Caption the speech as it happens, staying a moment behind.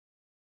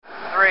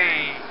3,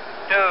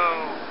 2,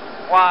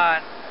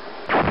 1.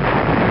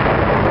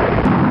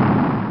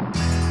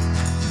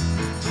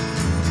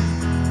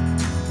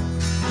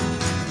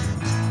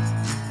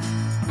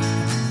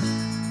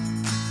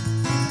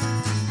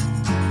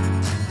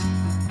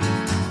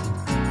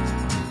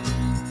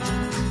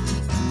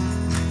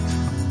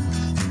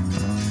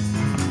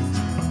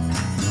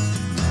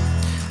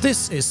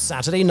 This is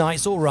Saturday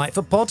Night's All Right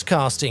for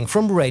Podcasting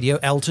from Radio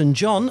Elton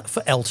John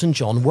for Elton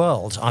John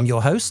World. I'm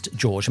your host,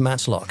 George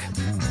Matlock.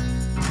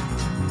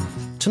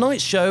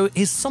 Tonight's show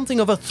is something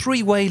of a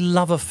three-way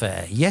love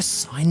affair.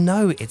 Yes, I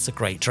know it's a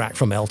great track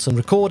from Elton,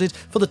 recorded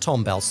for the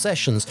Tom Bell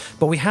sessions,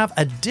 but we have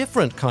a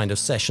different kind of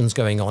sessions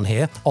going on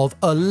here of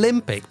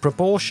Olympic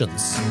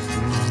proportions.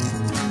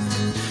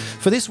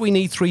 For this, we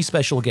need three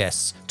special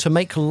guests to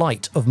make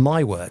light of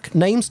my work.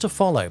 Names to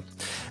follow.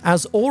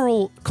 As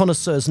oral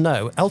connoisseurs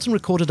know, Elton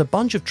recorded a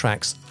bunch of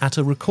tracks at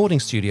a recording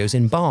studios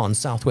in Barnes,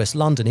 southwest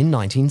London in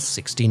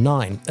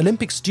 1969.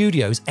 Olympic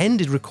Studios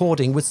ended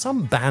recording with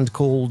some band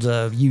called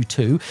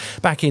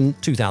U2 back in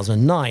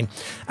 2009,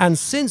 and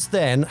since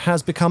then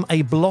has become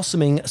a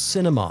blossoming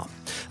cinema.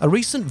 A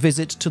recent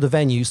visit to the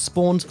venue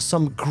spawned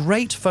some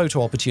great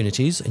photo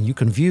opportunities, and you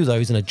can view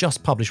those in a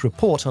just-published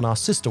report on our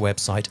sister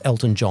website,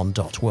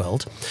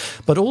 eltonjohn.world.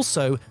 But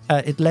also,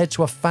 it led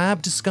to a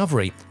fab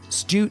discovery.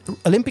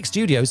 Olympic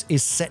Studios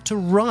is set to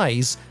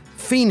rise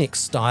Phoenix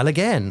style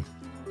again.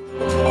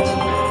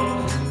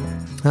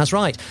 That's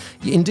right.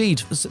 Indeed,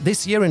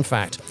 this year, in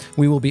fact,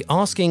 we will be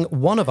asking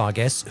one of our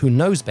guests who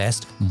knows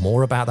best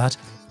more about that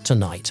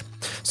tonight.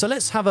 So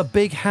let's have a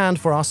big hand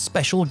for our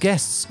special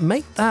guests.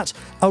 Make that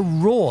a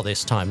roar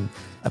this time,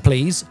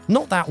 please.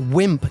 Not that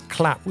wimp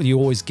clap you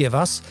always give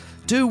us.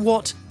 Do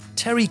what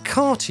Terry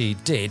Carty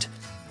did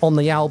on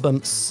the album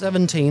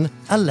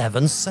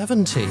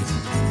 171170.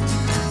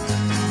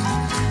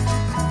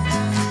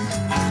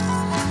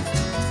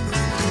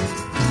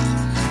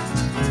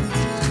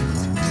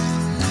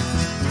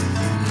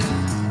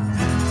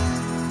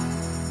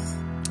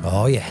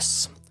 Oh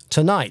yes.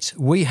 Tonight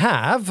we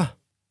have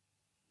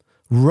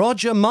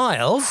Roger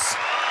Miles.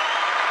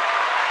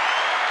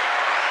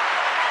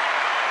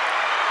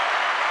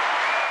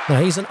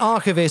 Now, he's an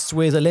archivist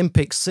with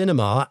Olympic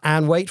Cinema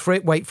and, wait for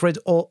it,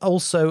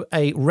 also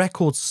a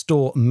record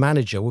store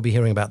manager. We'll be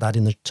hearing about that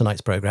in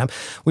tonight's programme.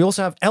 We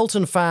also have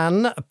Elton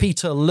fan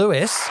Peter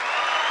Lewis.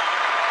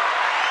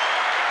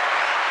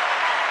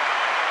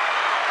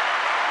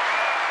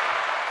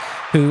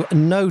 Who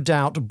no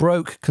doubt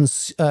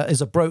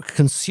is a broke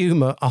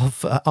consumer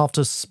of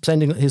after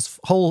spending his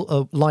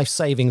whole life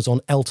savings on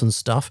Elton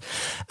stuff,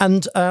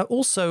 and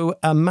also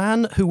a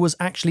man who was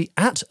actually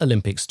at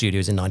Olympic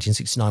Studios in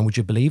 1969. Would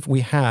you believe?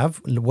 We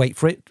have wait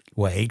for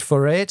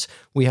it.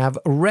 We have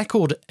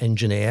record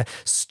engineer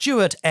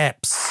Stuart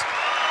Epps.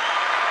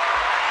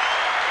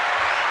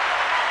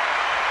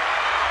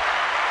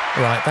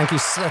 Right, thank you.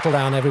 Settle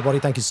down, everybody.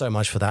 Thank you so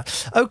much for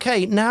that.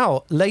 Okay,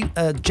 now,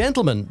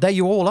 gentlemen, there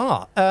you all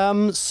are.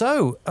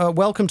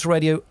 Welcome to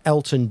Radio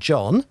Elton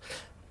John.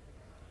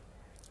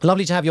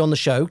 Lovely to have you on the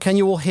show. Can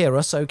you all hear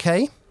us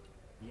okay?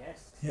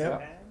 Yes. Yeah.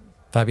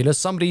 Fabulous.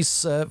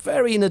 Somebody's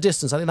very in the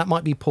distance. I think that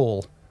might be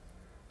Paul.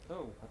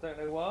 Oh, I don't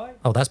know why.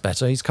 Oh, that's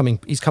better. He's coming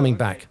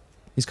back.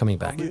 He's coming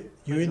back.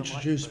 You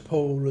introduced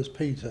Paul as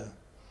Peter.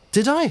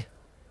 Did I?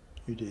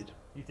 You did.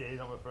 You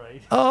did, I'm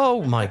afraid.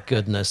 Oh, my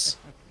goodness.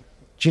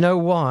 Do you know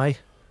why?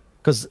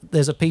 Because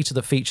there's a Peter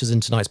that features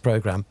in tonight's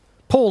programme.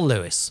 Paul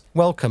Lewis,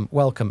 welcome,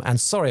 and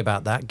sorry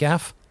about that,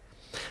 Gaff.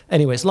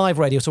 Anyway, it's live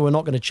radio, so we're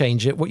not going to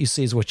change it. What you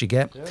see is what you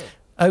get. Sure.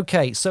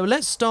 Okay, so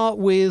let's start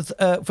with,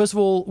 first of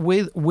all,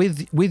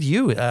 with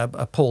you,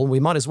 Paul. We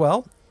might as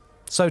well.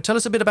 So tell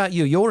us a bit about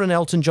you. You're an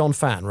Elton John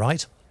fan,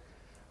 right?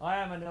 I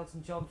am an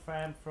Elton John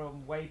fan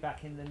from way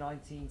back in the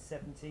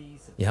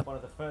 1970s. Yep. One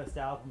of the first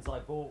albums I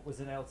bought was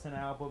an Elton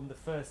album. The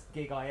first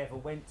gig I ever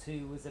went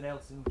to was an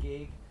Elton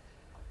gig.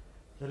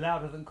 The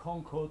Louder Than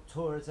Concord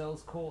tour at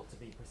Earl's Court, to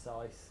be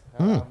precise.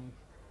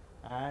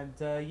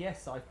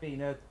 Yes, I've been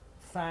a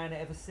fan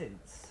ever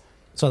since.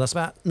 So that's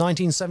about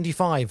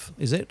 1975,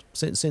 is it?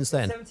 Since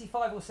then?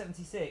 75 or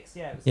 76,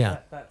 yeah. It was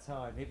that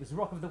time. It was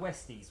Rock of the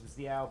Westies was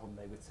the album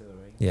they were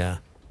touring. Yeah.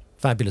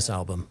 Fabulous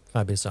album.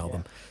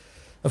 Yeah.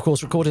 Of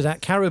course, recorded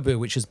at Caribou,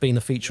 which has been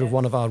a feature of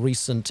one of our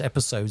recent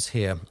episodes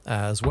here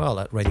as well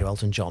at Radio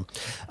Elton John.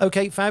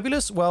 Okay,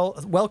 fabulous. Well,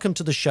 welcome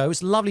to the show.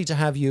 It's lovely to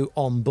have you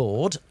on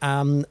board.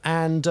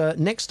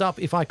 Next up,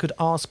 if I could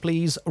ask,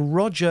 please,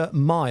 Roger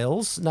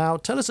Miles. Now,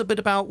 tell us a bit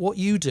about what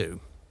you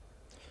do.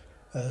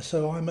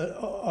 So I'm an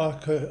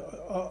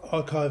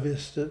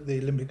archivist at the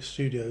Olympic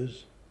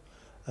Studios.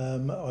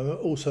 I'm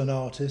also an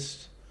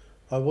artist.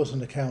 I was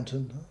an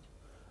accountant.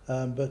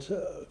 But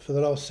for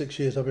the last 6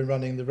 years, I've been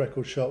running the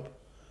record shop,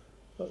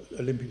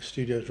 Olympic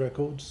Studios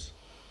Records,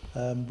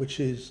 which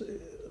is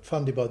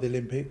funded by the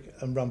Olympic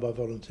and run by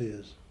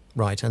volunteers.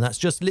 Right, and that's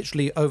just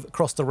literally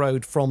across the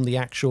road from the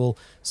actual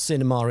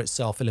cinema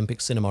itself,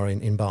 Olympic Cinema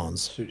in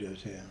Barnes.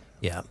 Studios, yeah.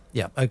 Yeah,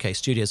 yeah. Okay,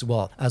 studios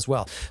as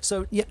well.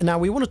 So yeah, now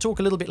we want to talk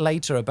a little bit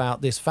later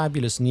about this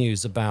fabulous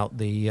news about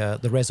the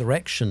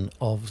resurrection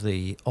of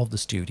the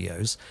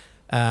studios.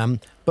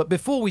 But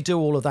before we do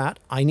all of that,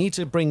 I need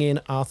to bring in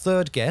our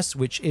third guest,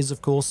 which is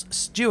of course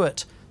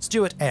Stuart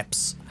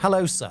Epps.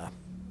 Hello, sir.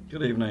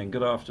 Good evening.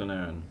 Good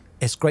afternoon.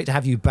 It's great to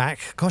have you back.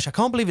 Gosh, I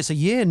can't believe it's a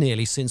year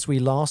nearly since we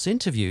last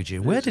interviewed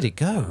you. Where did it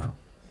go?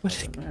 How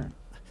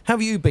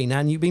have you been,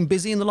 Anne? You've been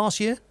busy in the last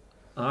year?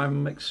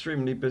 I'm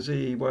extremely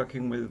busy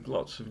working with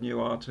lots of new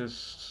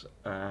artists.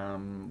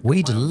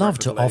 We'd love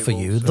to offer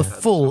you the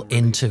full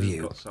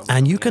interview,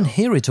 and you can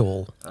hear it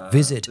all.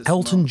 Visit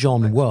Elton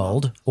John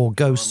World or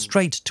go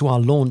straight to our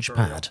launch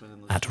pad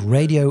at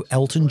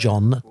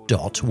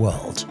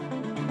radioeltonjohn.world.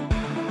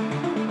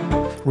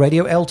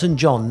 Radio Elton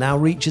John now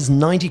reaches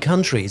 90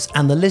 countries,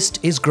 and the list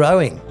is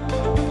growing.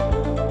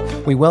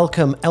 We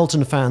welcome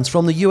Elton fans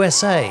from the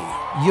USA,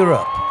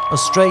 Europe,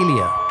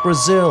 Australia,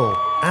 Brazil,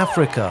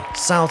 Africa,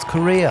 South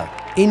Korea,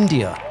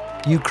 India,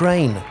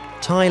 Ukraine,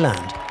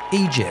 Thailand,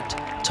 Egypt,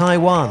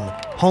 Taiwan,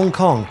 Hong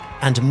Kong,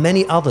 and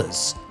many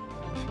others.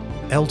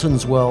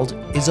 Elton's world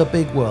is a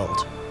big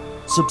world.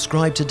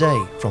 Subscribe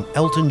today from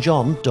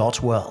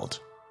eltonjohn.world.